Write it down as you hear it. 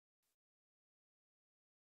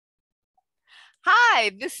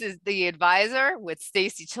Hi, this is The Advisor with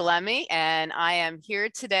Stacey Chillemi, and I am here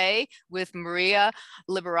today with Maria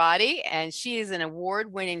Liberati, and she is an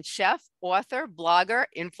award-winning chef, author, blogger,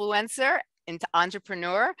 influencer, and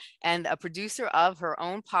entrepreneur, and a producer of her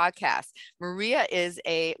own podcast. Maria is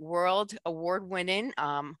a world award-winning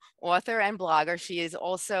author and blogger. She is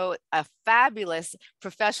also a fabulous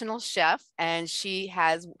professional chef, and she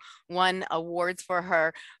has won awards for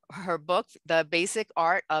her book, The Basic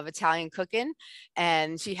Art of Italian Cooking.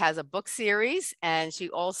 And she has a book series. And she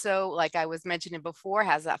also, like I was mentioning before,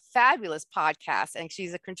 has a fabulous podcast. And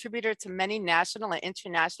she's a contributor to many national and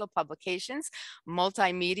international publications,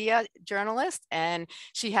 multimedia journalist. And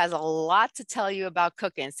she has a lot to tell you about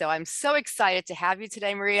cooking. So I'm so excited to have you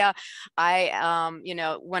today, Maria.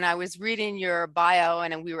 When I was reading your bio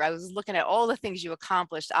and I was looking at all the things you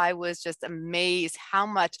accomplished, I was just amazed how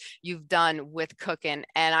much you've done with cooking.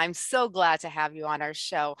 And I'm so glad to have you on our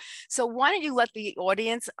show. So why don't you let the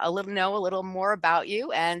audience know a little more about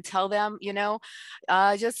you and tell them,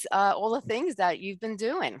 all the things that you've been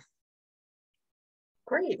doing.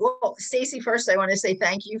 Great. Well, Stacey, first, I want to say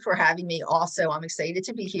thank you for having me. Also, I'm excited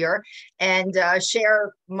to be here and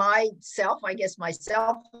share myself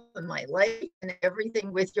and my life and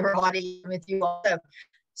everything with your audience, with you also.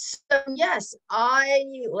 So yes,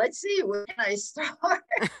 let's see, where can I start?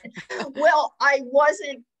 Well,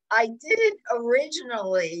 I didn't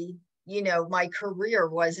originally, my career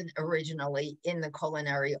wasn't originally in the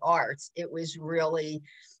culinary arts. It was really,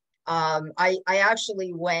 I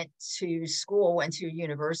actually went to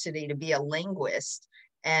university to be a linguist.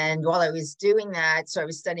 And while I was doing that, so I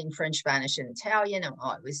was studying French, Spanish, and Italian. And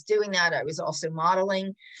while I was doing that, I was also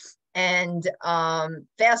modeling. And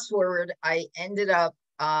fast forward, I ended up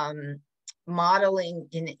modeling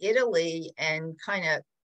in Italy and kind of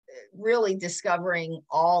really discovering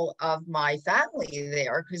all of my family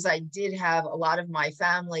there, because I did have a lot of my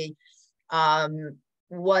family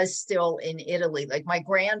was still in Italy. Like my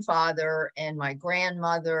grandfather and my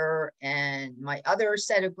grandmother and my other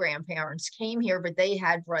set of grandparents came here, but they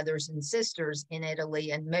had brothers and sisters in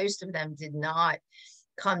Italy, and most of them did not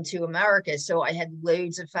come to America. So I had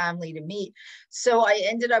loads of family to meet. So I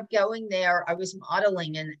ended up going there. I was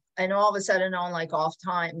modeling, and all of a sudden, on like off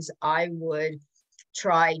times, I would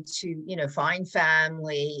try to, find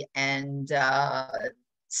family and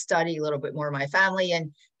study a little bit more of my family.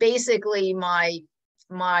 And basically my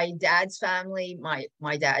dad's family, my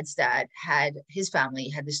dad's dad his family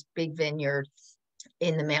had this big vineyard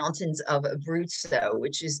in the mountains of Abruzzo,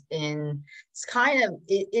 which is it's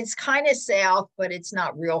kind of south, but it's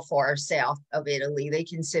not real far south of Italy. They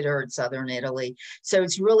consider it southern Italy. So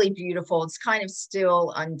it's really beautiful. It's kind of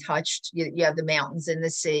still untouched. You have the mountains and the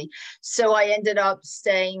sea. So I ended up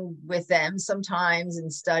staying with them sometimes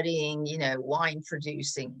and studying, wine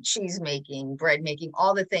producing, cheese making, bread making,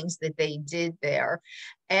 all the things that they did there.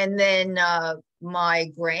 And then my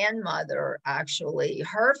grandmother, actually,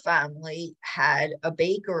 her family had a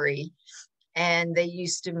bakery, and they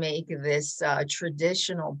used to make this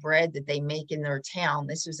traditional bread that they make in their town.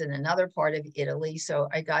 This was in another part of Italy. So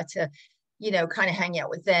I got to, kind of hang out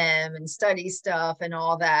with them and study stuff and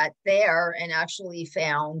all that there, and actually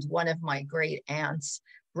found one of my great aunt's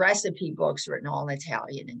recipe books written all in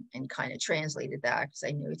Italian, and kind of translated that because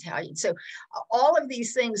I knew Italian. So all of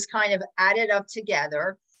these things kind of added up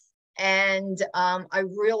together. And I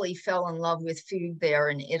really fell in love with food there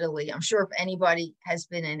in Italy. I'm sure if anybody has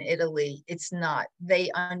been in Italy, they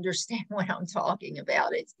understand what I'm talking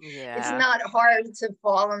about. It's not hard to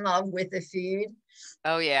fall in love with the food.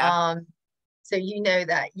 Oh, yeah. So you know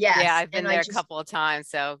that. Yes. Yeah, I've been there a couple of times.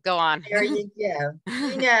 So go on. There you go.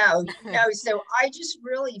 So I just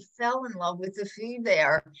really fell in love with the food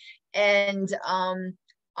there. And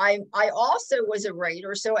I also was a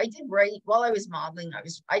writer. So I did write while I was modeling.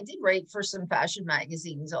 I did write for some fashion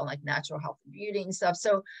magazines on like natural health and beauty and stuff.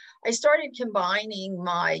 So I started combining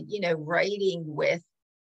my, writing with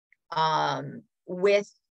the,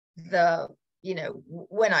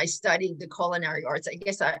 when I studied the culinary arts. I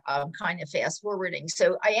guess I'm kind of fast forwarding.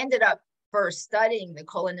 So I ended up first studying the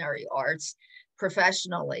culinary arts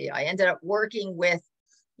professionally. I ended up working with,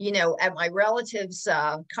 at my relatives,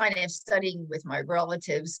 kind of studying with my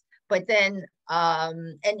relatives. But then,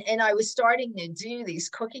 and I was starting to do these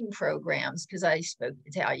cooking programs because I spoke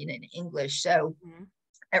Italian and English. So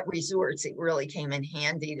at resorts, it really came in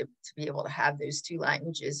handy to be able to have those two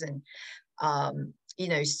languages and,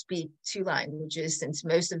 speak two languages, since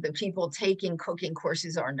most of the people taking cooking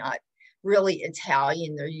courses are not really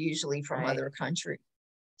Italian. They're usually from other countries.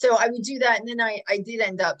 So I would do that. And then I did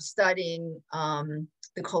end up studying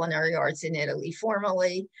the culinary arts in Italy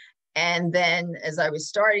formally. And then, as I was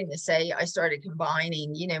starting to say, I started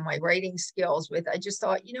combining, my writing skills with, I just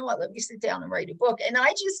thought, you know what, let me sit down and write a book. And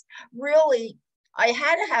I just really, I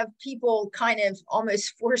had to have people kind of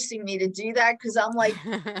almost forcing me to do that, because I'm like,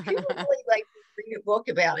 people really like to read a book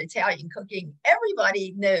about Italian cooking.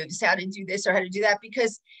 Everybody knows how to do this or how to do that,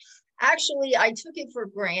 because actually I took it for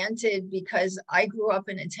granted because I grew up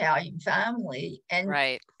in an Italian family, and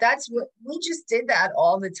Right. that's what we just did that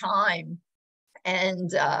all the time.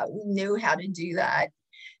 And we knew how to do that.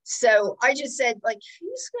 So I just said, like,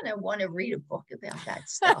 who's going to want to read a book about that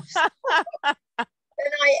stuff? And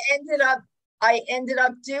I ended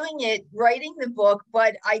up doing it, writing the book,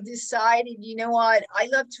 but I decided, you know what, I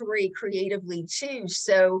love to read creatively too.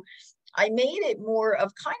 So I made it more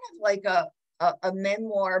of kind of like a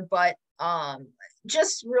memoir, but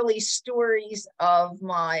just really stories of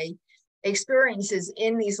my experiences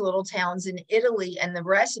in these little towns in Italy and the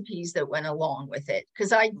recipes that went along with it.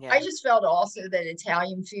 Because I just felt also that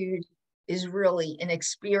Italian food is really an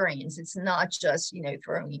experience. It's not just,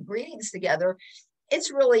 throwing ingredients together.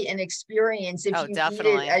 It's really an experience if you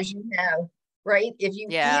definitely. eat it, as you know, right? If you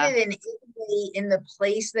eat it in Italy, in the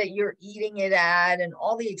place that you're eating it at, and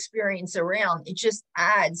all the experience around, it just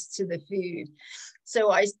adds to the food.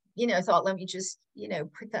 So I, thought, let me just,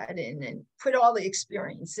 put that in and put all the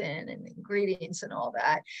experience in and the ingredients and all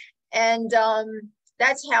that. And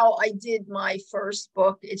that's how I did my first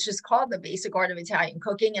book. It's just called The Basic Art of Italian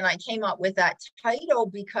Cooking. And I came up with that title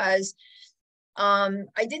because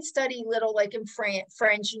I did study little, like in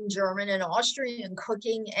French and German and Austrian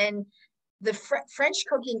cooking. And the French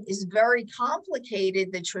cooking is very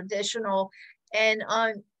complicated, the traditional. And,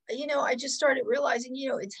 I just started realizing,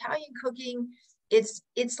 Italian cooking, it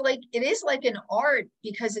is like an art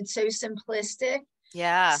because it's so simplistic.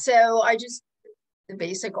 Yeah. So I just, the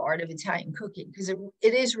basic art of Italian cooking, because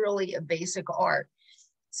it is really a basic art.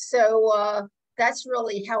 So that's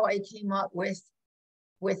really how I came up with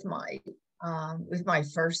my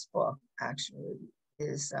first book, actually,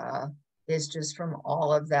 is just from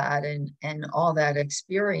all of that and all that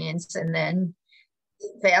experience. And then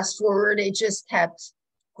fast forward, it just kept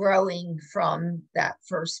growing from that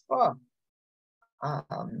first book.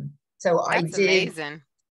 So That's I did. amazing.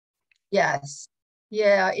 Yes.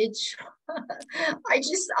 Yeah, it's,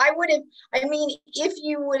 if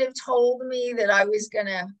you would have told me that I was going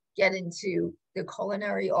to get into the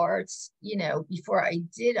culinary arts, before I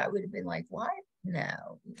did, I would have been like, what?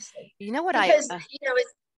 No. You know what because,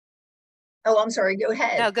 oh, I'm sorry, go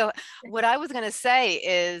ahead. No, go. What I was going to say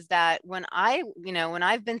is that when I've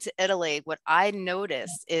been to Italy, what I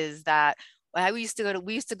noticed is that we used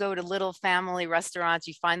to go to little family restaurants.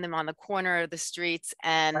 You find them on the corner of the streets,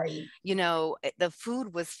 and Right. The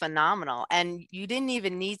food was phenomenal, and you didn't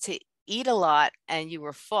even need to eat a lot and you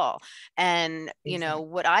were full. And Exactly.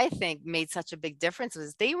 what I think made such a big difference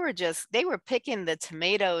was they were picking the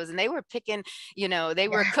tomatoes, and they were picking, they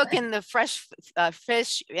were cooking the fresh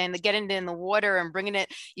fish and getting it in the water and bringing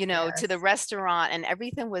it, to the restaurant, and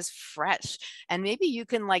everything was fresh. And maybe you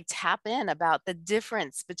can like tap in about the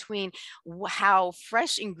difference between how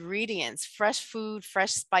fresh ingredients, fresh food,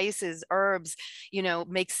 fresh spices, herbs,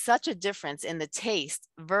 make such a difference in the taste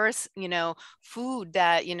versus, food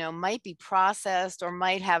that, might be processed or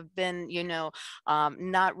might have been,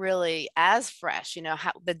 not really as fresh.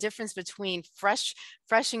 How the difference between fresh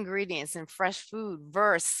ingredients and fresh food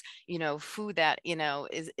versus, food that,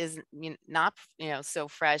 is not, so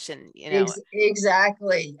fresh and,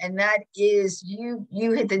 Exactly. And that is, you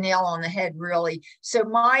hit the nail on the head, really. So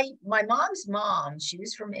my mom's mom, she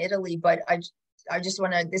was from Italy, but I just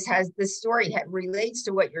want to, this story relates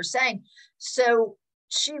to what you're saying. So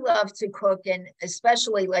she loved to cook, and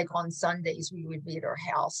especially like on Sundays, we would be at her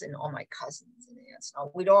house, and all my cousins and aunts,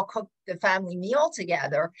 we'd all cook the family meal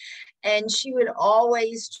together. And she would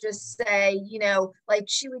always just say, like,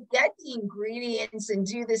 she would get the ingredients and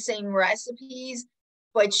do the same recipes,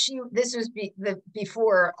 but this was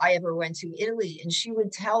before I ever went to Italy, and she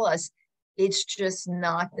would tell us it's just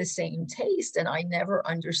not the same taste. And I never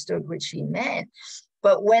understood what she meant.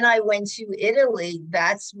 But when I went to Italy,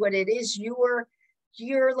 that's what it is.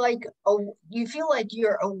 You're like, you feel like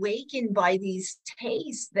you're awakened by these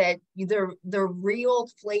tastes that they're real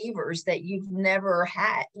flavors that you've never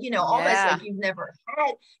had, almost like you've never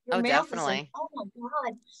had. Your mouth is like, oh my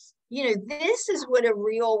God, this is what a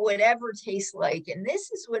real whatever tastes like. And this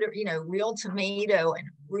is what, real tomato and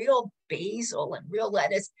real basil and real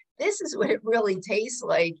lettuce. This is what it really tastes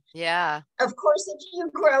like. Yeah. Of course, if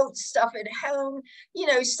you grow stuff at home,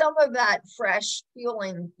 some of that fresh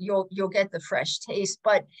feeling, you'll get the fresh taste.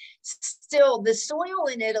 But still, the soil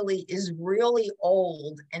in Italy is really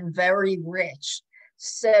old and very rich.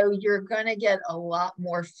 So you're going to get a lot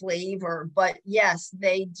more flavor. But yes,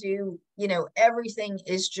 they do, everything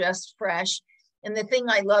is just fresh. And the thing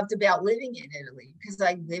I loved about living in Italy, because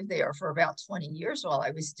I lived there for about 20 years while I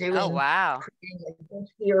was Oh, doing wow. creating a book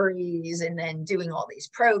series and then doing all these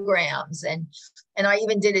programs. And I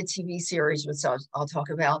even did a TV series, which I'll talk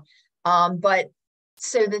about. But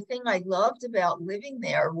so the thing I loved about living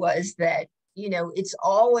there was that, it's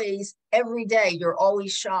always every day you're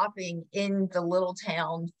always shopping in the little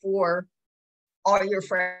town for all your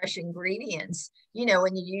fresh ingredients, and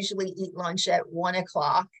you usually eat lunch at 1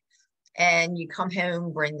 o'clock and you come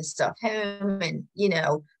home, bring the stuff home and,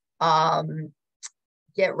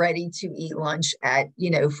 get ready to eat lunch at,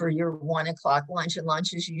 for your 1 o'clock lunch. And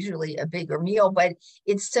lunch is usually a bigger meal, but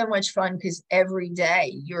it's so much fun because every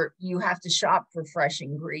day you have to shop for fresh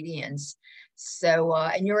ingredients. So,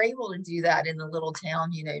 and you're able to do that in the little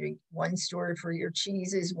town, one store for your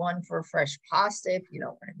cheeses, one for fresh pasta if you don't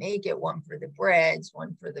want to make it, one for the breads,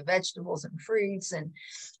 one for the vegetables and fruits. And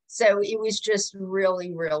so it was just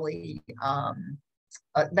really, really,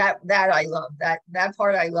 that I love, that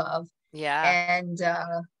part I love. Yeah. And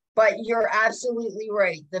but you're absolutely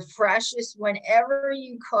right. The freshest, whenever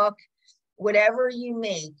you cook, whatever you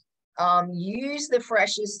make, use the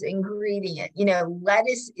freshest ingredient.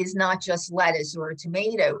 Lettuce is not just lettuce, or a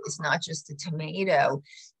tomato is not just a tomato.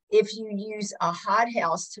 If you use a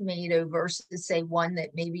hothouse tomato versus, say, one that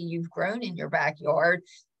maybe you've grown in your backyard,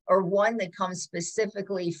 or one that comes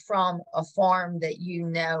specifically from a farm that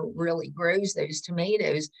really grows those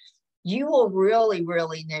tomatoes, you will really,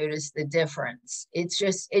 really notice the difference. It's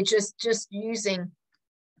just using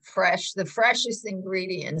the freshest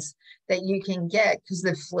ingredients that you can get, because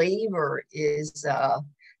the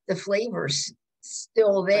flavor's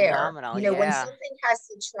still there. Phenomenal. When Yeah. something has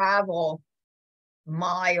to travel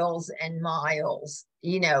miles and miles,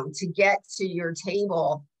 to get to your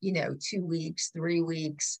table, 2 weeks, 3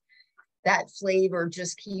 weeks, that flavor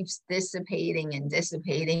just keeps dissipating and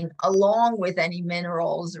dissipating, along with any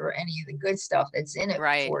minerals or any of the good stuff that's in it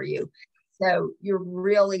Right. for you. So you're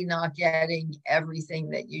really not getting everything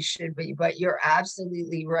that you should be, but you're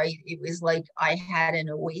absolutely right. It was like I had an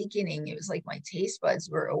awakening. It was like my taste buds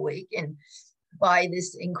were awakened by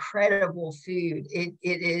this incredible food. It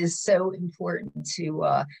is so important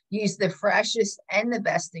to use the freshest and the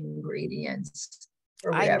best ingredients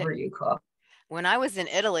for I whatever you cook. When I was in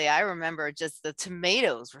Italy, I remember just the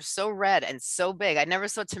tomatoes were so red and so big. I never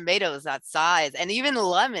saw tomatoes that size, and even the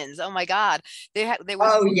lemons. Oh my God, they was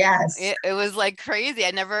Oh, yes. it was like crazy.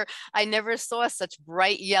 I never saw such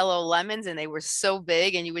bright yellow lemons, and they were so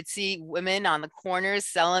big. And you would see women on the corners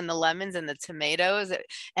selling the lemons and the tomatoes.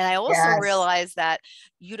 And I also Yes. realized that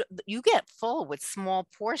you get full with small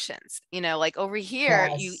portions. Like over here,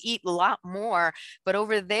 you Yes. eat a lot more, but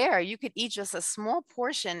over there, you could eat just a small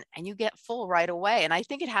portion and you get full right away. And I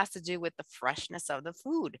think it has to do with the freshness of the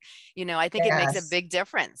food. I think it makes a Yes. big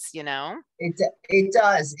difference. It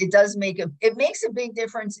does. It makes a big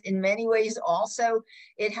difference in many ways. Also,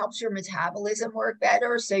 it helps your metabolism work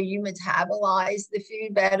better. So you metabolize the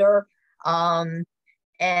food better.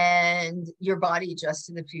 And your body adjusts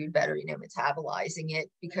to the food better, metabolizing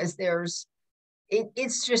it, because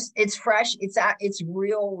it's fresh. It's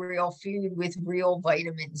real food with real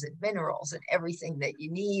vitamins and minerals and everything that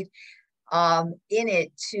you need in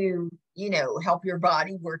it to, help your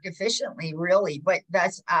body work efficiently, really. But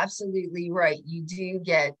that's absolutely right. You do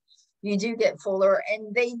get fuller,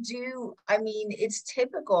 and it's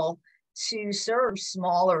typical to serve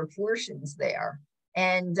smaller portions there.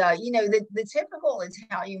 And, the typical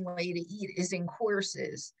Italian way to eat is in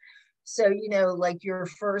courses. So, like your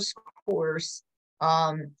first course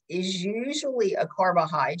is usually a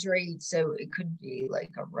carbohydrate. So it could be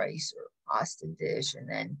like a rice or pasta dish. And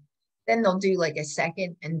then they'll do like a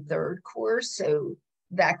second and third course. So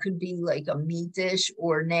that could be like a meat dish,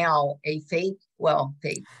 or now a fake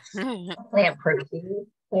plant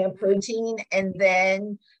protein. And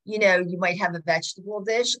then, you might have a vegetable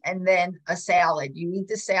dish and then a salad. You eat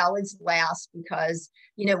the salads last because,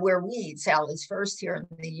 where we eat salads first here in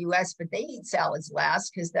the US, but they eat salads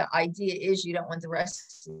last because the idea is you don't want the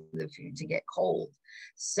rest of the food to get cold.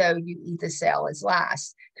 So you eat the salads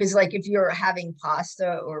last, because like if you're having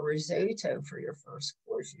pasta or risotto for your first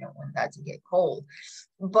course, you don't want that to get cold.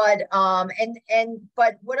 But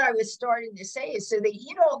but what I was starting to say is, so they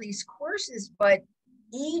eat all these courses, but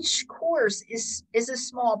each course is a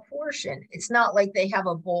small portion. It's not like they have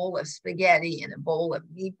a bowl of spaghetti and a bowl of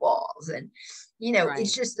meatballs, and Right.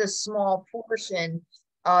 it's just a small portion.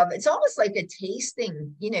 It's almost like a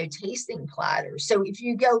tasting platter. So if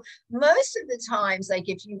you go, most of the times, like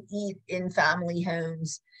if you eat in family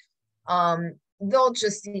homes, they'll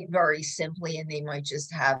just eat very simply, and they might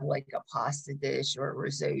just have like a pasta dish or a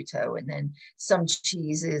risotto and then some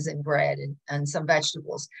cheeses and bread and some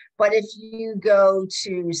vegetables. But if you go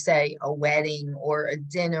to, say, a wedding or a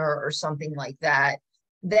dinner or something like that,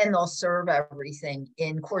 then they'll serve everything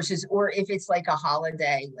in courses. Or if it's like a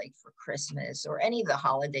holiday, like for Christmas or any of the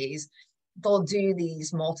holidays, they'll do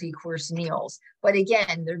these multi-course meals. But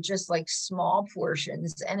again, they're just like small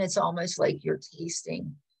portions, and it's almost like you're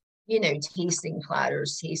tasting, tasting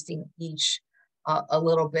platters, tasting each, a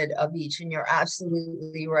little bit of each. And you're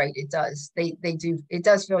absolutely right. It does. It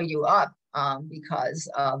does fill you up, because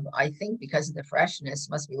of, I think because of the freshness,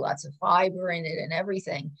 must be lots of fiber in it and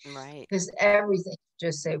everything. Right. Because everything's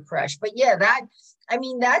just so fresh. But yeah,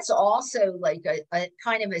 that's also like a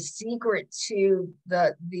kind of a secret to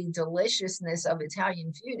the deliciousness of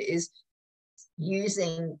Italian food, is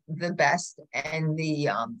using the best and the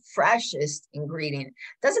freshest ingredient.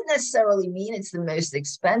 Doesn't necessarily mean it's the most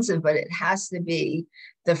expensive, but it has to be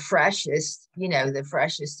the freshest, the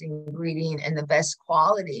freshest ingredient and the best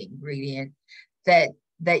quality ingredient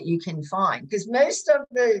that you can find. Because most of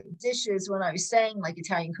the dishes, when I was saying like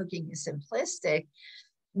Italian cooking is simplistic,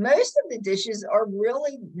 most of the dishes are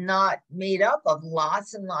really not made up of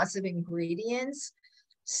lots and lots of ingredients.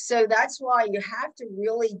 So that's why you have to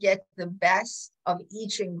really get the best of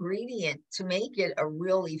each ingredient to make it a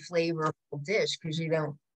really flavorful dish, because you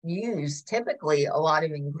don't use typically a lot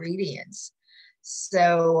of ingredients.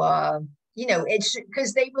 So, it's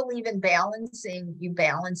because they believe in balancing, you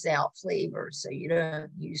balance out flavors. So you don't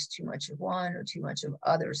use too much of one or too much of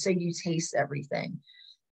other. So you taste everything.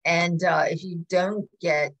 And if you don't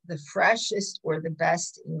get the freshest or the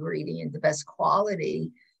best ingredient, the best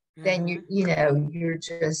quality, then you're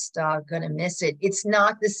just going to miss it. It's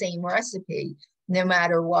not the same recipe, no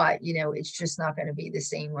matter what. It's just not going to be the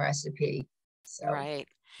same recipe. So, right.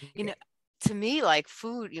 To me, like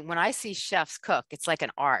food, when I see chefs cook, it's like an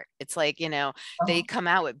art. It's like, they come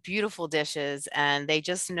out with beautiful dishes and they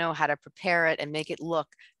just know how to prepare it and make it look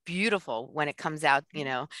beautiful when it comes out,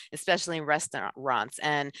 especially in restaurants.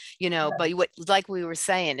 And, but like we were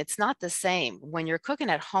saying, it's not the same when you're cooking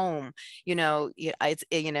at home.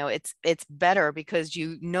 It's better because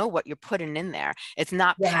you know what you're putting in there. It's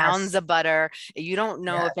not pounds of butter. You don't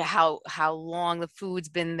know if how long the food's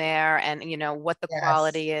been there, and what the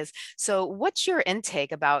quality is. So what's your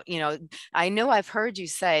intake about, I know I've heard you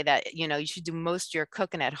say that, you should do most of your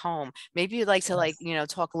cooking at home. Maybe you'd like to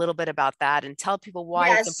talk a little bit about that and tell people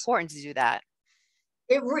why it's important to do that.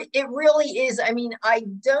 It really is. I mean, I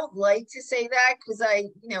don't like to say that because I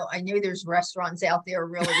know there's restaurants out there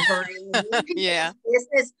really hurting people's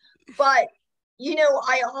business, but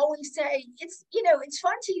I always say it's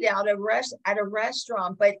fun to eat out at a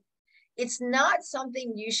restaurant, but it's not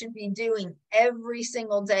something you should be doing every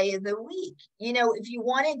single day of the week. If you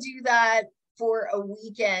want to do that for a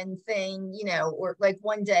weekend thing, or like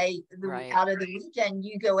one day out of the weekend,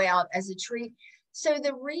 you go out as a treat. So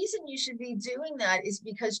the reason you should be doing that is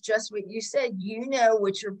because just what you said,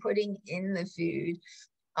 what you're putting in the food.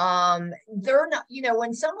 They're not,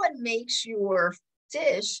 when someone makes your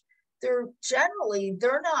dish, they're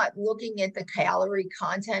not looking at the calorie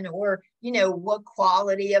content or, what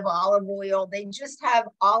quality of olive oil. They just have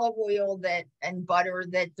olive oil and butter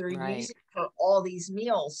that they're using for all these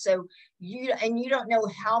meals. So you don't know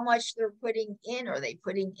how much they're putting in. Are they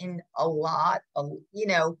putting in a lot of,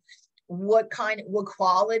 what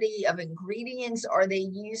quality of ingredients are they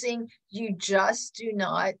using? You just do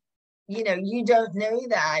not, you don't know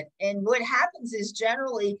that. And what happens is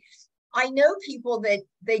generally, I know people that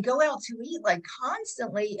they go out to eat like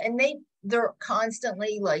constantly, and they're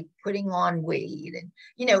constantly like putting on weight and,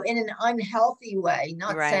 in an unhealthy way,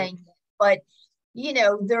 not saying that, but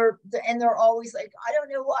they're always like, I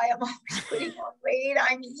don't know why I'm always putting on weight.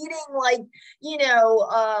 I'm eating like,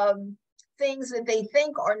 things that they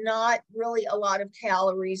think are not really a lot of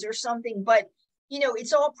calories or something, but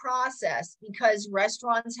it's all processed because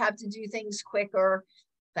restaurants have to do things quicker.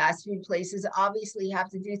 Fast food places obviously have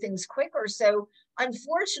to do things quicker. So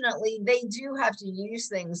unfortunately, they do have to use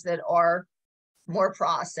things that are more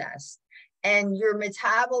processed. And your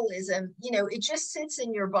metabolism, it just sits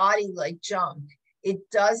in your body like junk. It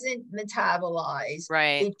doesn't metabolize.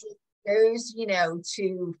 It just goes,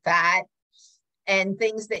 to fat and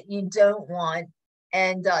things that you don't want.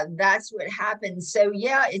 And that's what happens. So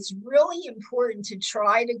yeah, it's really important to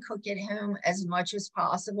try to cook at home as much as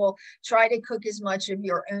possible. Try to cook as much of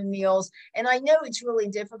your own meals. And I know it's really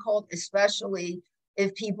difficult, especially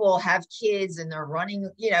if people have kids and they're running,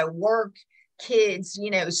 work, kids,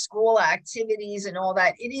 school activities and all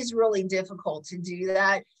that. It is really difficult to do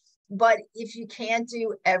that. But if you can't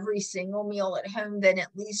do every single meal at home, then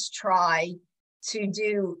at least try to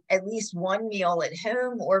do at least one meal at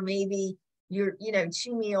home, or maybe you're,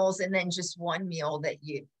 two meals and then just one meal that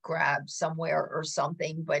you grab somewhere or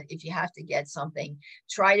something. But if you have to get something,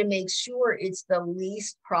 try to make sure it's the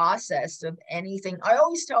least processed of anything. I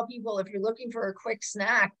always tell people, if you're looking for a quick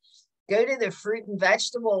snack, go to the fruit and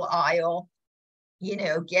vegetable aisle,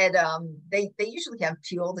 get they usually have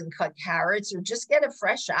peeled and cut carrots, or just get a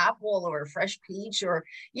fresh apple or a fresh peach, or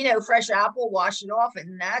fresh apple, wash it off,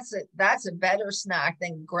 and that's a better snack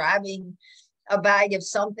than grabbing a bag of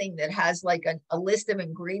something that has like a list of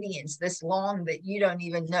ingredients this long that you don't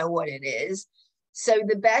even know what it is. So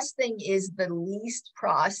the best thing is the least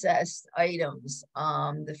processed items,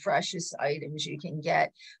 the freshest items you can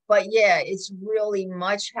get. But yeah, it's really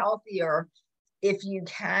much healthier if you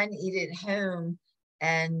can eat at home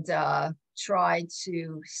and try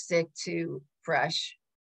to stick to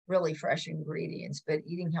really fresh ingredients. But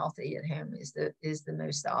eating healthy at home is the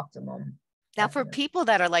most optimum. Now, for people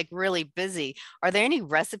that are like really busy, are there any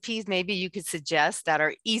recipes maybe you could suggest that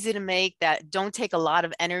are easy to make, that don't take a lot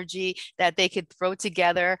of energy, that they could throw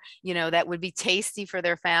together, that would be tasty for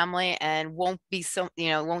their family and won't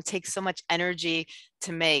take so much energy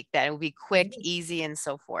to make, that it will be quick, easy, and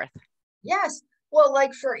so forth? Yes. Well,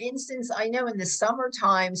 like for instance, I know in the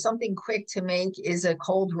summertime, something quick to make is a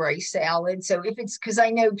cold rice salad. So because I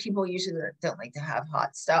know people usually don't like to have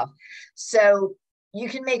hot stuff. So you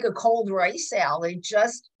can make a cold rice salad.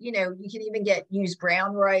 Just, you can even use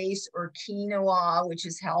brown rice or quinoa, which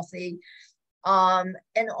is healthy. And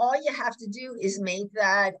all you have to do is make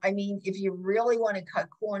that. I mean, if you really want to cut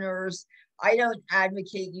corners, I don't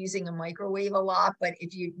advocate using a microwave a lot, but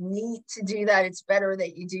if you need to do that, it's better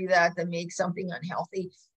that you do that than make something unhealthy.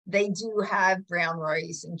 They do have brown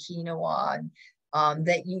rice and quinoa,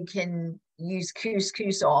 that you can use.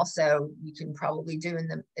 Couscous also you can probably do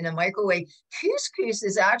in a microwave. Couscous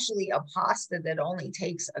is actually a pasta that only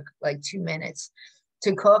takes like 2 minutes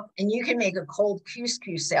to cook, and you can make a cold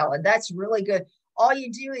couscous salad. That's really good. All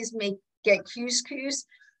you do is get couscous,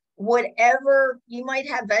 whatever you might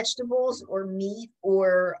have, vegetables or meat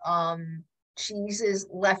or cheeses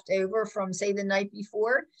left over from, say, the night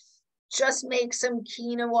before. Just make some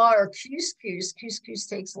quinoa or couscous. Couscous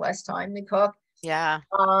takes less time to cook. Yeah.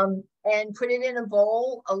 And put it in a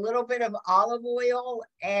bowl, a little bit of olive oil,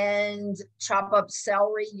 and chop up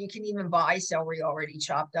celery. You can even buy celery already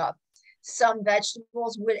chopped up. Some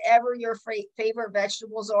vegetables, whatever your favorite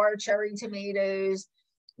vegetables are, cherry tomatoes,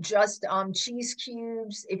 just cheese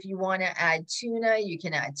cubes. If you want to add tuna, you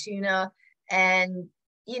can add tuna, and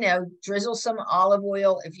drizzle some olive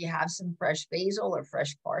oil. If you have some fresh basil or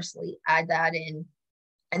fresh parsley, add that in.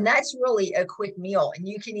 And that's really a quick meal. And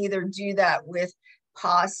you can either do that with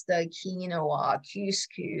pasta, quinoa,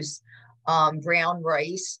 couscous, brown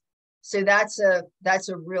rice. So that's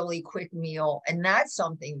a really quick meal. And that's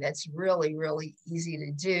something that's really, really easy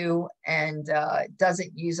to do, and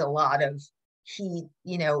doesn't use a lot of heat,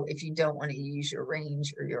 if you don't want to use your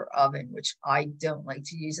range or your oven, which I don't like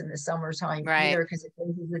to use in the summertime either, because it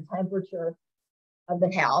raises the temperature of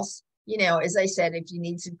the house. As I said, if you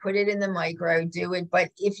need to put it in the micro, do it. But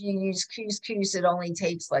if you use couscous, it only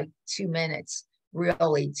takes like 2 minutes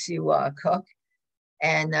really to cook.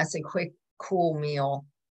 And that's a quick, cool meal,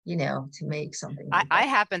 to make something like I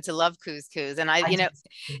happen to love couscous, and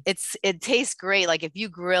it tastes great. Like if you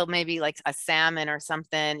grill maybe like a salmon or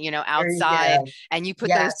something, outside, and you put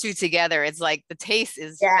those two together, it's like the taste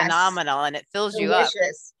is phenomenal, and it fills you up.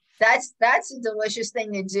 That's a delicious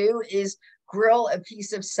thing to do, is grill a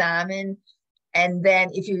piece of salmon. And then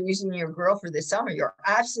if you're using your grill for the summer, you're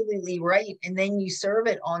absolutely right. And then you serve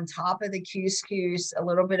it on top of the couscous, a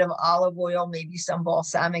little bit of olive oil, maybe some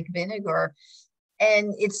balsamic vinegar.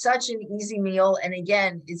 And it's such an easy meal. And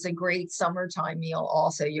again, it's a great summertime meal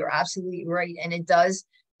also. You're absolutely right. And it does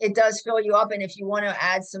fill you up. And if you want to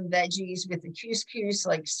add some veggies with the couscous,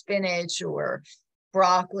 like spinach or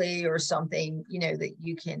broccoli or something, that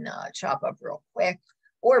you can chop up real quick,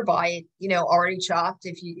 or buy it, already chopped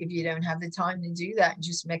if you don't have the time to do that, and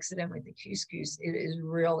just mix it in with the couscous. It is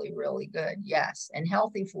really, really good. Yes. And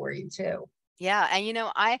healthy for you too. Yeah. And,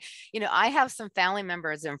 I have some family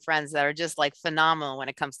members and friends that are just like phenomenal when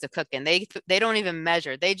it comes to cooking. They don't even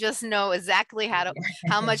measure. They just know exactly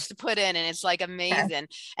how much to put in. And it's like amazing.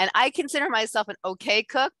 And I consider myself an okay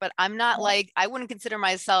cook, but I'm not I wouldn't consider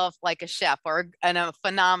myself like a chef or a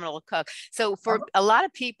phenomenal cook. So for a lot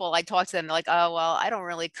of people, I talk to them, they're like, oh, well, I don't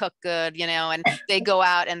really cook good, and they go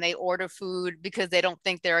out and they order food because they don't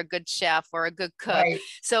think they're a good chef or a good cook. Right.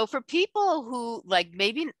 So for people who like,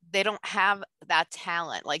 maybe they don't have have that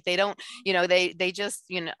talent. Like they don't, they just,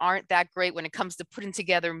 aren't that great when it comes to putting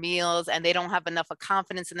together meals, and they don't have enough of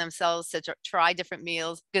confidence in themselves to try different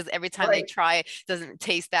meals, because every time they try it doesn't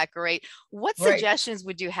taste that great. What suggestions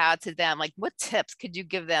would you have to them? Like what tips could you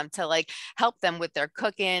give them to like help them with their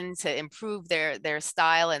cooking, to improve their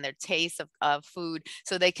style and their taste of food,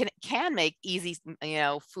 so they can make easy,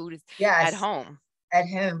 food at home? At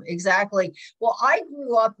home, exactly. Well, I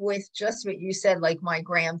grew up with just what you said, like my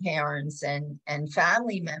grandparents and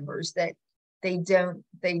family members, that they don't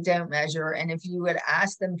measure. And if you would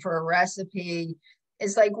ask them for a recipe,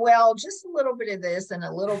 it's like, well, just a little bit of this and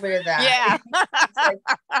a little bit of that. Yeah. It's like,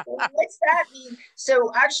 well, what's that mean?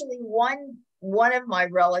 So actually, one of my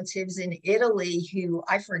relatives in Italy, who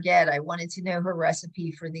I forget, I wanted to know her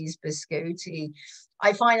recipe for these biscotti.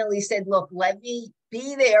 I finally said, look, let me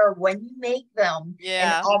be there when you make them,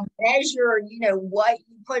 and I'll measure, what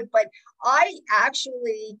you put. But I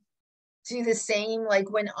actually do the same. Like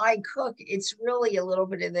when I cook, it's really a little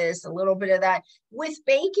bit of this, a little bit of that. With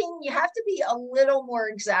baking, you have to be a little more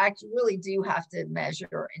exact. You really do have to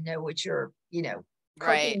measure and know what you're,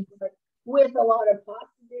 cooking. But with a lot of pasta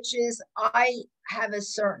dishes, I have a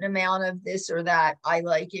certain amount of this or that I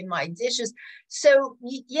like in my dishes. So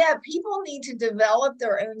yeah, people need to develop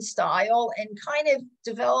their own style and kind of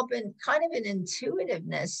develop an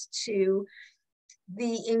intuitiveness to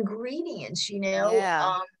the ingredients,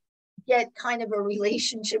 get kind of a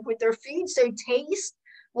relationship with their food. So taste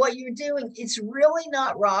what you're doing. It's really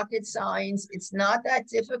not rocket science. It's not that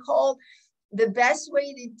difficult. The best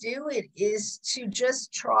way to do it is to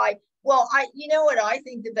just try. Well, I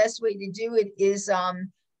think the best way to do it is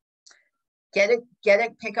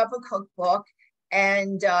pick up a cookbook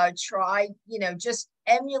and try, just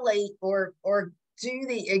emulate or do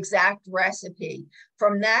the exact recipe.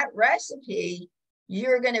 From that recipe,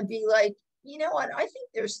 you're going to be like, you know what, I think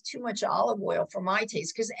there's too much olive oil for my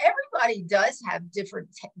taste, because everybody does have different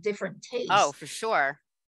tastes. Oh, for sure.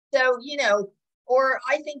 So, or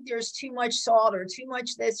I think there's too much salt or too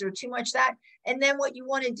much this or too much that. And then what you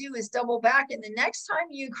want to do is double back. And the next time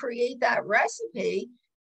you create that recipe,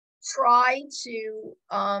 try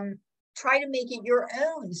to make it your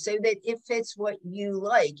own so that it fits what you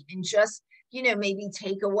like, and just, maybe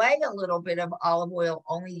take away a little bit of olive oil,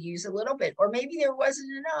 only use a little bit, or maybe there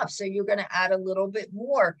wasn't enough, so you're going to add a little bit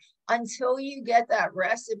more until you get that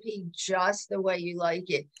recipe just the way you like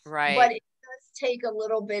it. Right. But it does take a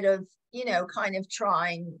little bit of, kind of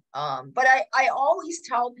trying. But I always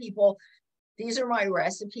tell people, these are my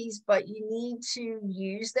recipes, but you need to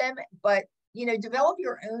use them, but develop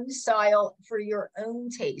your own style for your own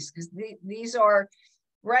taste, because these are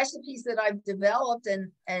recipes that I've developed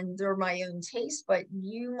and they're my own taste, but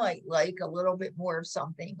you might like a little bit more of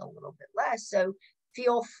something, a little bit less. So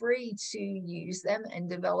feel free to use them and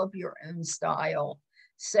develop your own style.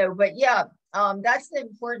 So, but yeah, that's the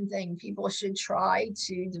important thing. People should try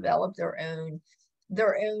to develop their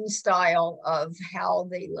own style of how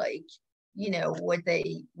they like, what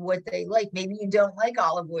they like. Maybe you don't like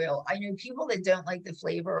olive oil. I know people that don't like the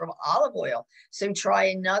flavor of olive oil. So try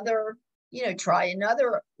another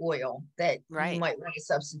oil that you might want to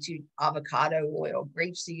substitute: avocado oil,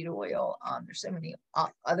 grapeseed oil. There's so many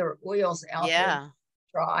other oils out there to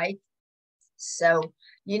try. So,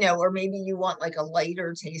 or maybe you want like a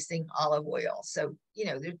lighter tasting olive oil. So,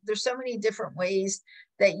 there's so many different ways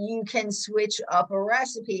that you can switch up a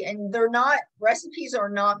recipe, and recipes are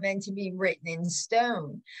not meant to be written in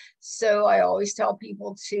stone. So I always tell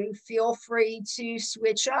people to feel free to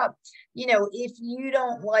switch up, if you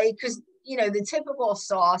don't like, because the typical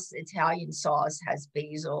sauce, Italian sauce, has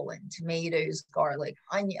basil and tomatoes, garlic,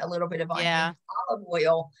 onion, a little bit of onion, olive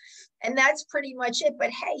oil, and that's pretty much it.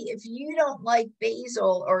 But hey, if you don't like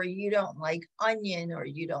basil, or you don't like onion, or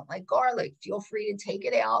you don't like garlic, feel free to take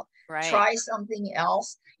it out. Try something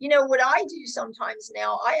else. What I do sometimes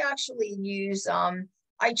now, I actually use,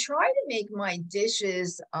 I try to make my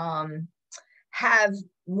dishes have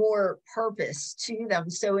more purpose to them.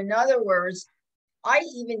 So in other words, I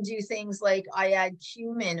even do things like I add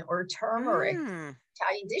cumin or turmeric to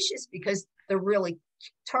Italian dishes, because they're really,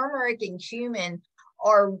 turmeric and cumin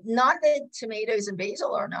are not, that tomatoes and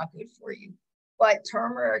basil are not good for you, but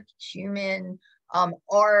turmeric, cumin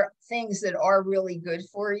are things that are really good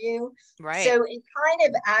for you. Right. So it kind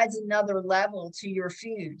of adds another level to your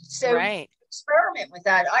food. So experiment with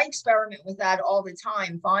that. I experiment with that all the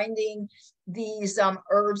time, finding these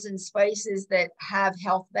herbs and spices that have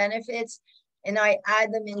health benefits, and I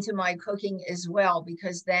add them into my cooking as well,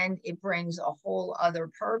 because then it brings a whole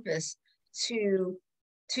other purpose to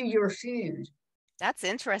your food. That's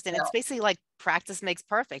interesting. So, It's basically like practice makes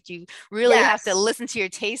perfect. You really have to yes, listen to your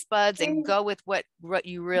taste buds and you, go with what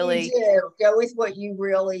you you really, do go with what you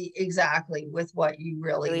really, exactly, with what you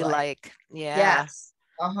really really like. like. Yeah, Yes.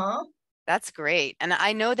 Uh-huh. that's great. And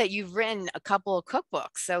I know that you've written a couple of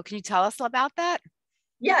cookbooks. So can you tell us about that?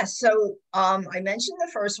 Yeah, so I mentioned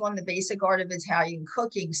the first one, The Basic Art of Italian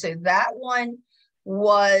Cooking. So that one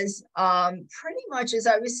was pretty much, as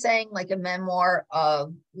I was saying, like a memoir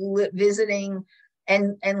of visiting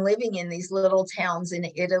and living in these little towns in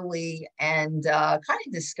Italy and kind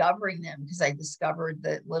of discovering them, because I discovered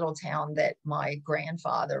the little town that my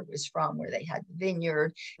grandfather was from, where they had the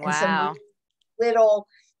vineyard, and some Wow. little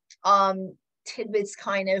um, tidbits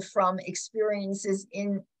kind of from experiences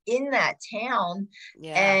in that town,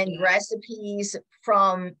 Yeah. and recipes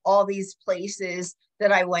from all these places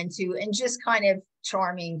that I went to, and just kind of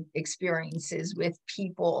charming experiences with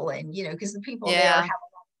people, and because the people there have Yeah, a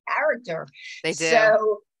lot of character. they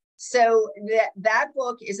do. So that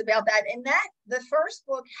book is about that, and that the first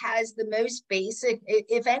book has the most basic.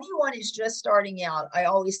 If anyone is just starting out, I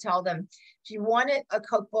always tell them, if you want a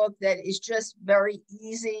cookbook that is just very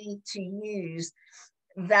easy to use,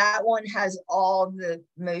 that one has all the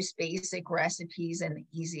most basic recipes and the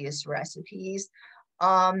easiest recipes.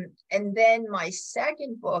 And then my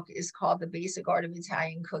second book is called The Basic Art of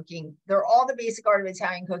Italian Cooking. They're all The Basic Art of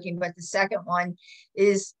Italian Cooking, but the second one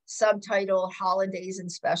is subtitled Holidays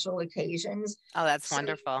and Special Occasions. Oh, that's So,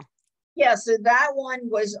 wonderful. yeah, so that one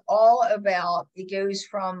was all about, it goes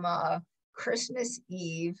from Christmas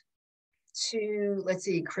Eve to, let's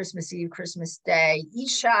see, Christmas Eve, Christmas Day.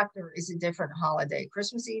 Each chapter is a different holiday: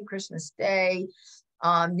 Christmas Eve, Christmas Day,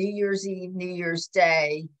 New Year's Eve, New Year's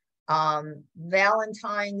Day,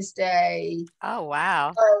 Valentine's Day. Oh,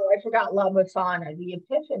 wow. Oh, I forgot La Befana, the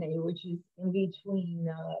Epiphany, which is in between,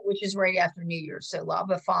 which is right after New Year's. So La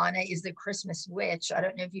Befana is the Christmas witch. I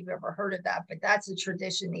don't know if you've ever heard of that, but that's a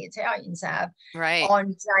tradition the Italians have Right.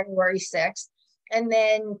 on January 6th. And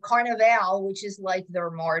then Carnival, which is like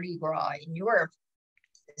their Mardi Gras in Europe.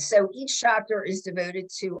 So each chapter is devoted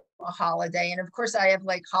to a holiday. And of course, I have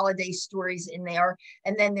like holiday stories in there.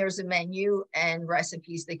 And then there's a menu and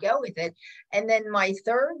recipes that go with it. And then my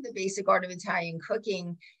third, The Basic Art of Italian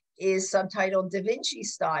Cooking, is subtitled Da Vinci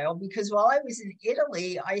Style, because while I was in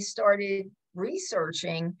Italy, I started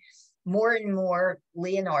researching more and more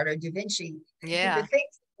Leonardo da Vinci. The Yeah.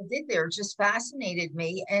 things he did there just fascinated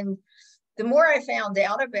me. And the more I found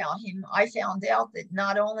out about him, I found out that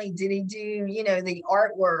not only did he do, the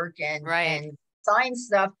artwork and Right. and science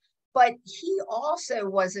stuff, but he also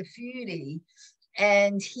was a foodie,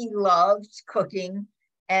 and he loved cooking,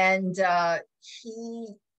 and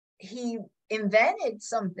he invented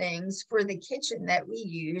some things for the kitchen that we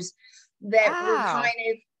use that were Wow. kind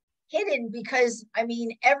of hidden, because I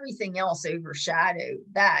mean everything else overshadowed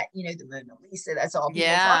that, the Mona Lisa, that's all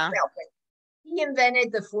people talk Yeah. about. But he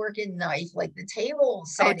invented the fork and knife, like the table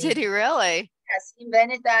Oh, did setting. he really? Yes, he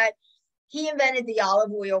invented that. He invented the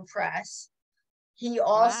olive oil press. He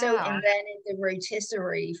also Wow. invented the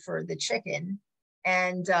rotisserie for the chicken.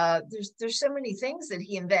 And there's so many things that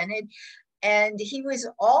he invented. And he was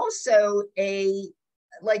also a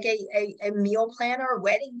meal planner, a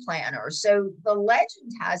wedding planner. So the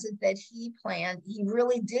legend has it that he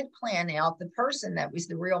really did plan out the person that was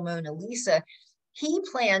the real Mona Lisa. He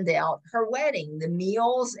planned out her wedding, the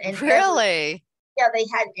meals and everything. Really? Yeah, they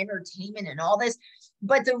had entertainment and all this.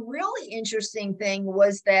 But the really interesting thing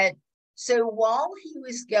was that, so while he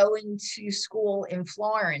was going to school in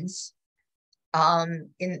Florence,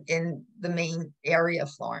 in the main area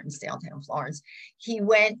of Florence, downtown Florence, he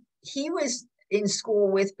was in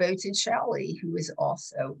school with Botticelli, who is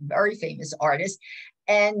also a very famous artist.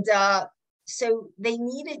 And so they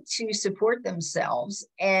needed to support themselves.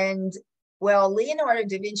 And well, Leonardo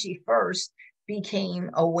da Vinci first became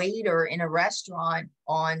a waiter in a restaurant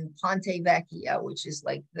on Ponte Vecchio, which is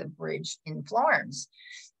like the bridge in Florence.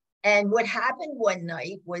 And what happened one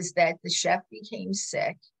night was that the chef became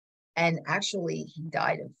sick, and actually he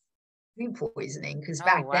died of food poisoning, because Oh,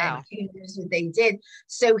 back then, wow. who knows what they did.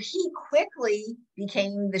 So he quickly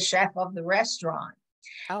became the chef of the restaurant.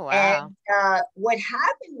 Oh, And wow. what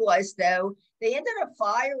happened was, though, they ended up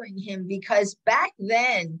firing him, because back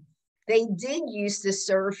then they did used to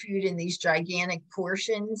serve food in these gigantic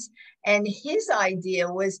portions. And his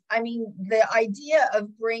idea was, I mean, the idea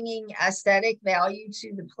of bringing aesthetic value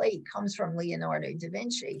to the plate comes from Leonardo da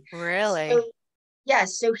Vinci. So Really?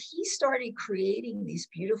 Yes, so he started creating these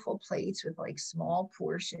beautiful plates with like small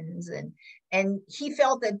portions, and he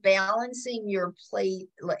felt that balancing your plate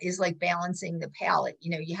is like balancing the palette.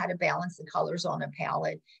 You know, you had to balance the colors on a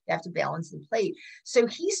palette. You have to balance the plate. So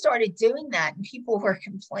he started doing that, and people were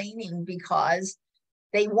complaining because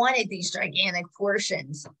they wanted these gigantic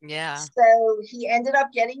portions. Yeah. So he ended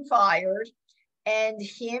up getting fired, and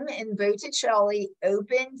him and Botticelli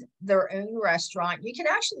opened their own restaurant. You can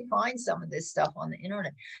actually find some of this stuff on the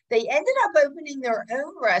internet. They ended up opening their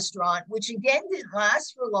own restaurant, which again didn't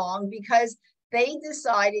last for long because they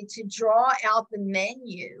decided to draw out the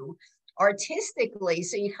menu artistically.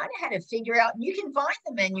 So you kind of had to figure out, you can find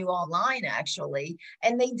the menu online actually.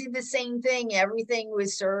 And they did the same thing. Everything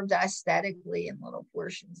was served aesthetically in little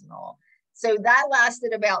portions and all. So that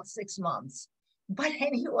lasted about 6 months. But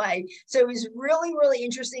anyway, so it was really, really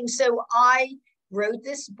interesting. So I wrote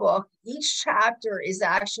this book. Each chapter is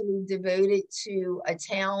actually devoted to a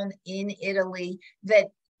town in Italy that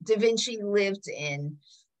Da Vinci lived in,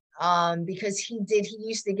 because he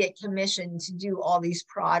used to get commissioned to do all these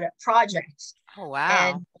projects. Oh, wow.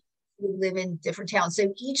 And he would live in different towns.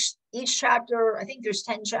 So each chapter, I think there's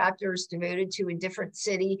 10 chapters devoted to a different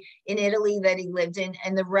city in Italy that he lived in,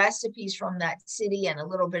 and the recipes from that city and a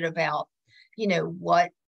little bit about, you know,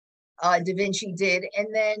 what Da Vinci did.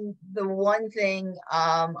 And then the one thing,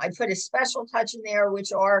 I put a special touch in there,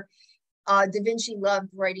 which are Da Vinci loved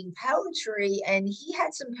writing poetry, and he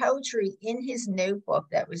had some poetry in his notebook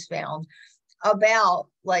that was found about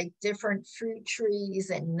like different fruit trees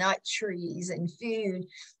and nut trees and food.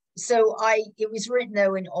 So it was written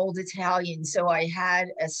though in Old Italian. So I had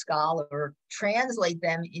a scholar translate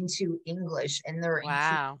them into English, and they're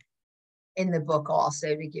Wow. in the book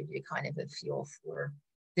also to give you kind of a feel for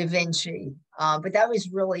Da Vinci. But that was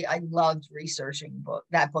really, I loved researching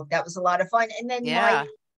that book. That was a lot of fun. And then Yeah.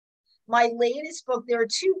 my latest book, there are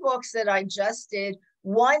 2 books that I just did.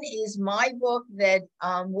 One is my book that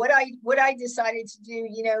what I decided to do,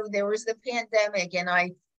 you know, there was the pandemic and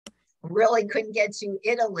I really couldn't get to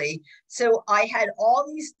Italy. So I had all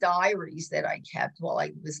these diaries that I kept while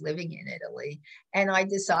I was living in Italy. And I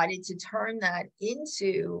decided to turn that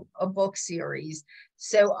into a book series.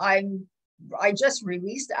 So I just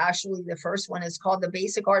released actually the first one. It's called The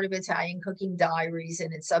Basic Art of Italian Cooking Diaries,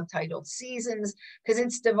 and it's subtitled Seasons because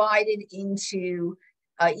it's divided into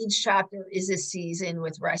each chapter is a season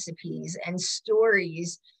with recipes and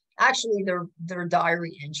stories. Actually, they're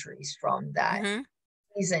diary entries from that Mm-hmm.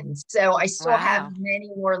 season. So I still have Wow.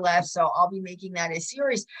 many more left. So I'll be making that a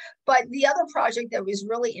series. But the other project that was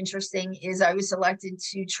really interesting is I was selected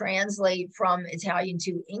to translate from Italian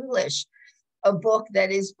to English a book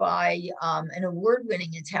that is by an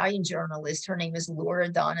award-winning Italian journalist. Her name is Laura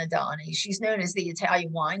Donadoni. She's known as the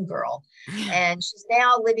Italian wine girl. And she's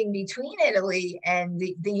now living between Italy and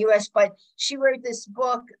the US, but she wrote this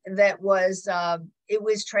book that was, it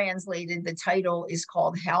was translated. The title is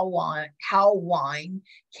called How Wine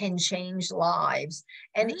Can Change Lives.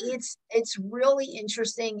 And it's really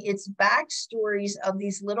interesting. It's backstories of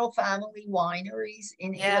these little family wineries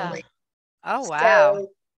in Yeah. Italy. Oh, wow.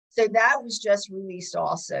 So that was just released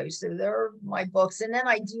also. So there are my books. And then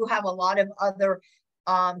I do have a lot of other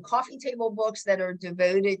coffee table books that are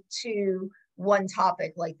devoted to one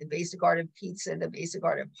topic, like the basic art of pizza, the basic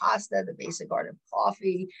art of pasta, the basic art of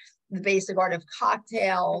coffee, the basic art of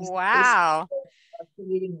cocktails, the basic Wow. art of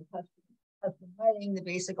creating a custom wedding, the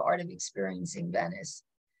basic art of experiencing Venice.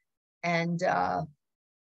 And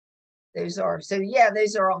those are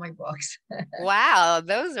all my books. Wow,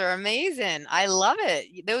 those are amazing. I love it.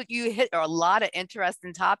 You hit a lot of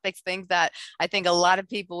interesting topics, things that I think a lot of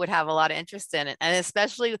people would have a lot of interest in. And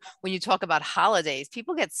especially when you talk about holidays,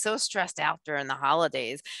 people get so stressed out during the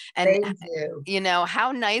holidays. And, They do. you know,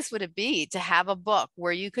 how nice would it be to have a book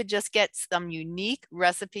where you could just get some unique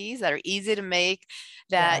recipes that are easy to make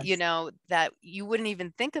that, you Yes. know, that you wouldn't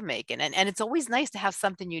even think of making. And it's always nice to have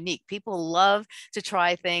something unique. People love to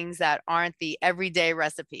try things that aren't the everyday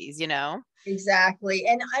recipes, you know? Exactly.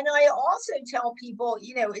 And I also tell people,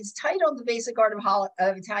 you know, it's titled The Basic Art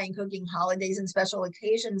of Italian Cooking, Holidays and Special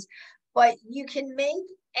Occasions, but you can make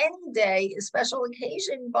any day a special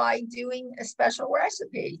occasion by doing a special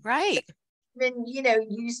recipe. Right. Then, you know,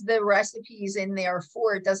 use the recipes in there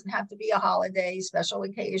for it. Doesn't have to be a holiday, special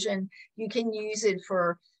occasion. You can use it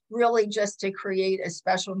for really just to create a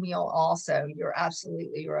special meal also. You're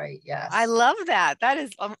absolutely right. I Yes. love that. That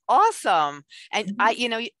is awesome. And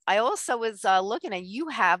Mhm. I also was looking at you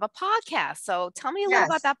have a podcast. So tell me a little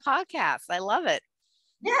about Yes. that podcast. I love it.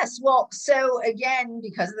 Yes, well, so again,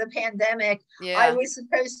 because of the pandemic, I Yeah. was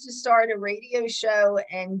supposed to start a radio show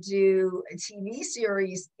and do a TV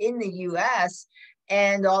series in the US,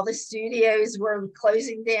 and all the studios were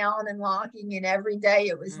closing down and locking, and every day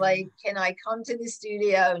it was Mm, like, can I come to the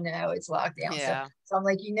studio? No, it's locked down. So, yeah. so I'm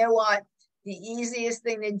like, you know what? The easiest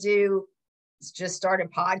thing to do is just start a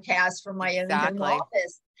podcast from my own home Exactly.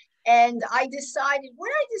 office. And I decided,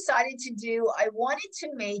 what I decided to do, I wanted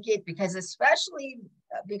to make it, because especially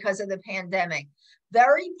because of the pandemic,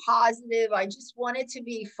 very positive. I just want it to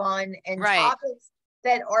be fun, and Right. topics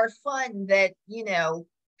that are fun, that,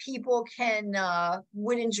 people can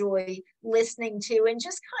would enjoy listening to, and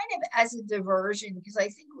just kind of as a diversion, because I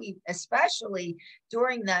think we, especially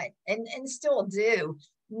during that, and still do,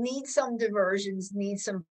 need some diversions, need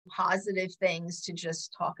some positive things to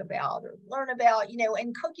just talk about or learn about,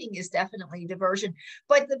 and cooking is definitely diversion.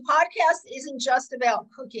 But the podcast isn't just about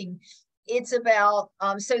cooking. It's about,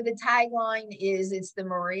 so the tagline is, it's the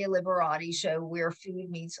Maria Liberati Show, where food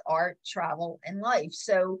meets art, travel, and life.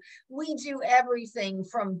 So we do everything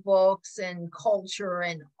from books and culture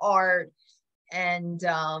and art, and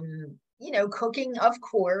cooking, of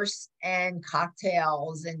course, and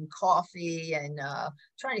cocktails and coffee, and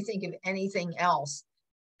trying to think of anything else.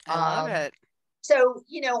 I love um, it. so,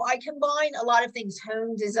 I combine a lot of things: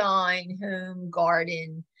 home design, home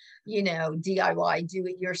garden, DIY, do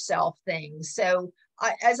it yourself things. So,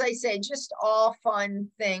 as I said, just all fun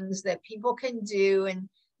things that people can do, and,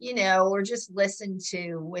 or just listen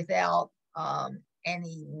to without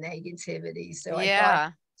any negativity. So I thought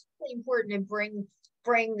Yeah. it's really important to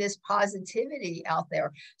bring this positivity out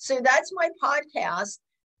there. So that's my podcast.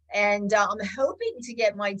 And I'm hoping to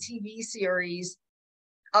get my TV series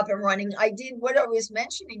up and running. I did, what I was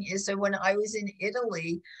mentioning is, so when I was in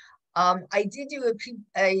Italy, I did do a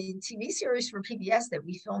TV series for PBS that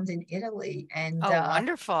we filmed in Italy, and Oh,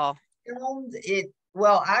 wonderful. filmed it.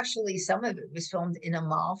 Well, actually, some of it was filmed in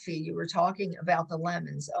Amalfi. You were talking about the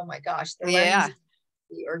lemons. Oh my gosh, the lemons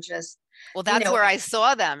Yeah. are just, Well, you that's know, where I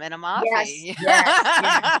saw them in yes, Amalfi. yes,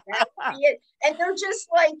 yes. That would be it. And they're just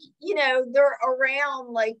like, they're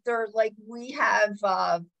around, like, they're like, we have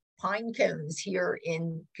pine cones here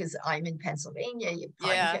in, because I'm in Pennsylvania, you have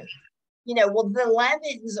pine Yeah. cones. Well, the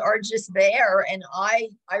lemons are just there. And I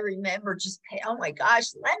remember just, oh my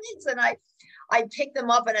gosh, lemons. And I picked them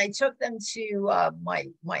up and I took them to my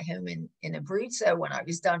home in Abruzzo when I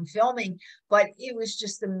was done filming. But it was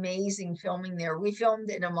just amazing filming there. We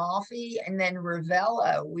filmed in Amalfi, and then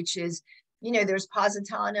Ravello, which is, there's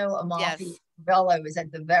Positano, Amalfi. Yes. Ravello is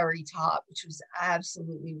at the very top, which was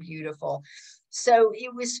absolutely beautiful. So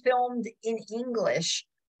it was filmed in English,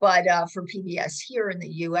 but for PBS here in the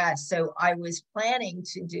US. So I was planning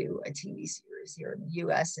to do a TV series here in the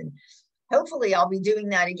US, and hopefully I'll be doing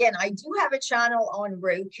that again. I do have a channel on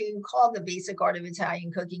Roku called The Basic Art of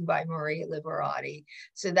Italian Cooking by Maria Liberati.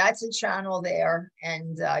 So that's a channel there,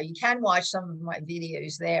 and you can watch some of my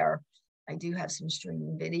videos there. I do have some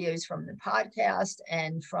streaming videos from the podcast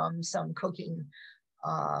and from some cooking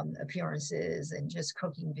appearances and just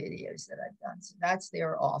cooking videos that I've done. So that's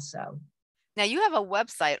there also. Now you have a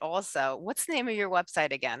website also. What's the name of your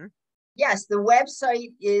website again? Yes, the website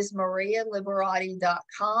is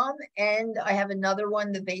marialiberati.com. And I have another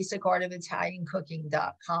one,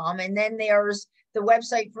 thebasicartofitaliancooking.com. And then there's the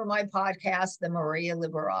website for my podcast, the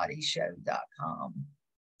marialiberattishow.com.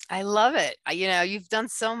 I love it. You've done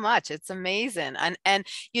so much. It's amazing. And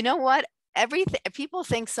you know what? Everything, people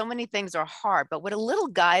think so many things are hard, but with a little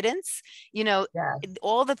guidance, Yes,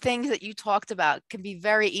 all the things that you talked about can be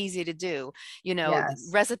very easy to do. yes,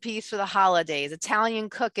 Recipes for the holidays, Italian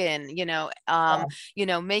cooking, yes,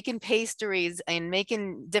 making pastries and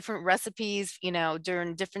making different recipes,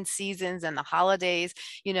 during different seasons and the holidays,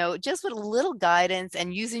 just with a little guidance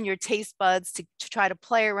and using your taste buds to try to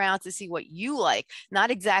play around to see what you like, not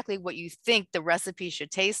exactly what you think the recipe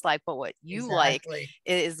should taste like, but what you like exactly.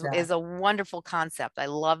 is Exactly. a wonderful concept. I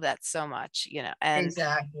love that so much, and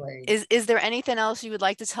Exactly. is there anything else you would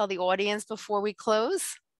like to tell the audience before we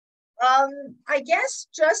close? I guess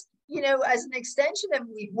just, as an extension of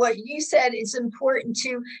what you said, it's important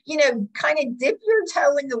to, kind of dip your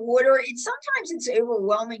toe in the water. Sometimes it's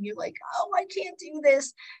overwhelming. You're like, oh, I can't do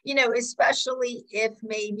this, especially if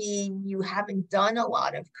maybe you haven't done a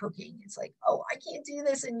lot of cooking. It's like, oh, I can't do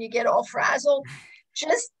this. And you get all frazzled.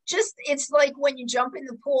 Just, it's like when you jump in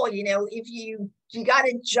the pool, if you got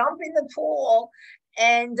to jump in the pool,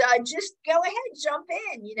 and just go ahead, jump in,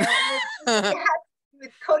 and you have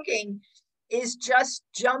with cooking is just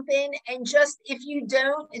jump in, and just, if you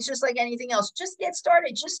don't, it's just like anything else, just get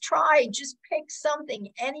started, just try, just pick something,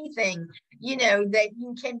 anything, that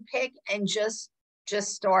you can pick, and just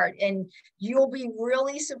just start, and you'll be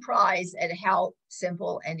really surprised at how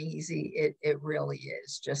simple and easy it really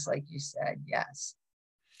is, just like you said. Yes.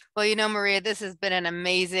 Well, you know, Maria, this has been an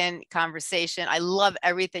amazing conversation. I love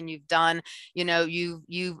everything you've done. You know,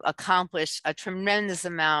 you've accomplished a tremendous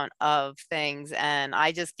amount of things, and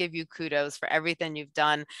I just give you kudos for everything you've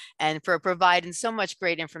done and for providing so much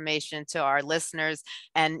great information to our listeners,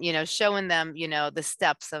 and, you know, showing them, you know, the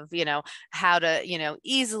steps of, you know, how to, you know,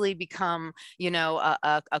 easily become, you know,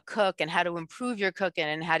 a cook, and how to improve your cooking,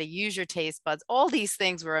 and how to use your taste buds. All these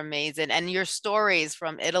things were amazing, and your stories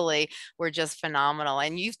from Italy were just phenomenal.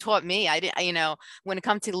 And you've taught me. I didn't, you know, when it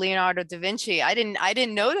comes to Leonardo da Vinci, I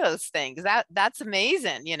didn't know those things. That's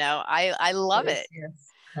amazing. You know, I love Yes, it.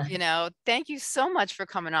 yes. You know, thank you so much for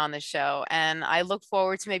coming on the show. And I look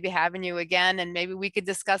forward to maybe having you again, and maybe we could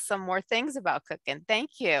discuss some more things about cooking. Thank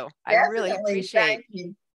you. I really Definitely. appreciate. Thank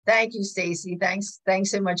you. Thank you, Stacey. Thanks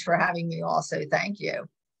so much for having me also. Thank you.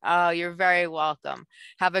 Oh, you're very welcome.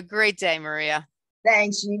 Have a great day, Maria.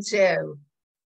 Thanks, you too.